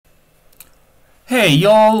Hey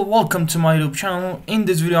y'all, welcome to my YouTube channel. In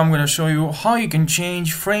this video I'm going to show you how you can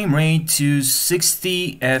change frame rate to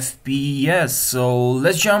 60 FPS. So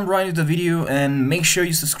let's jump right into the video and make sure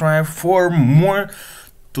you subscribe for more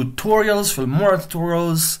tutorials, Filmora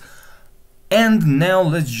tutorials. And now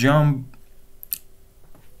let's jump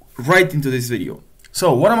right into this video.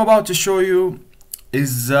 So what I'm about to show you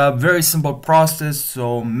is a very simple process,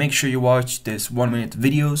 so make sure you watch this 1-minute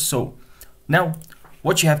video. So now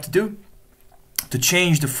what you have to do to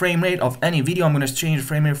change the frame rate of any video, I'm going to change the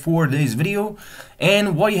frame rate for this video,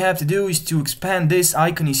 and what you have to do is to expand this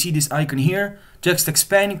icon. You see this icon here, just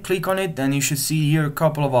expand it, click on it, and you should see here a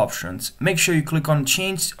couple of options. Make sure you click on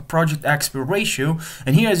change project aspect ratio,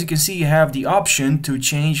 and here as you can see you have the option to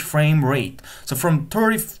change frame rate. So from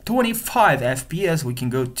 25 FPS we can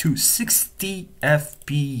go to 60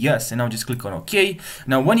 FPS, and I'll just click on OK.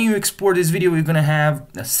 Now when you export this video you're gonna have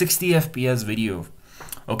a 60 FPS video.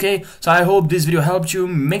 Okay, so I hope this video helped you.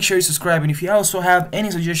 Make sure you subscribe, and if you also have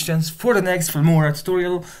any suggestions for the next Filmora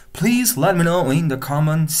tutorial, please let me know in the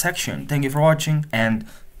comment section. Thank you for watching and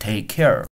take care.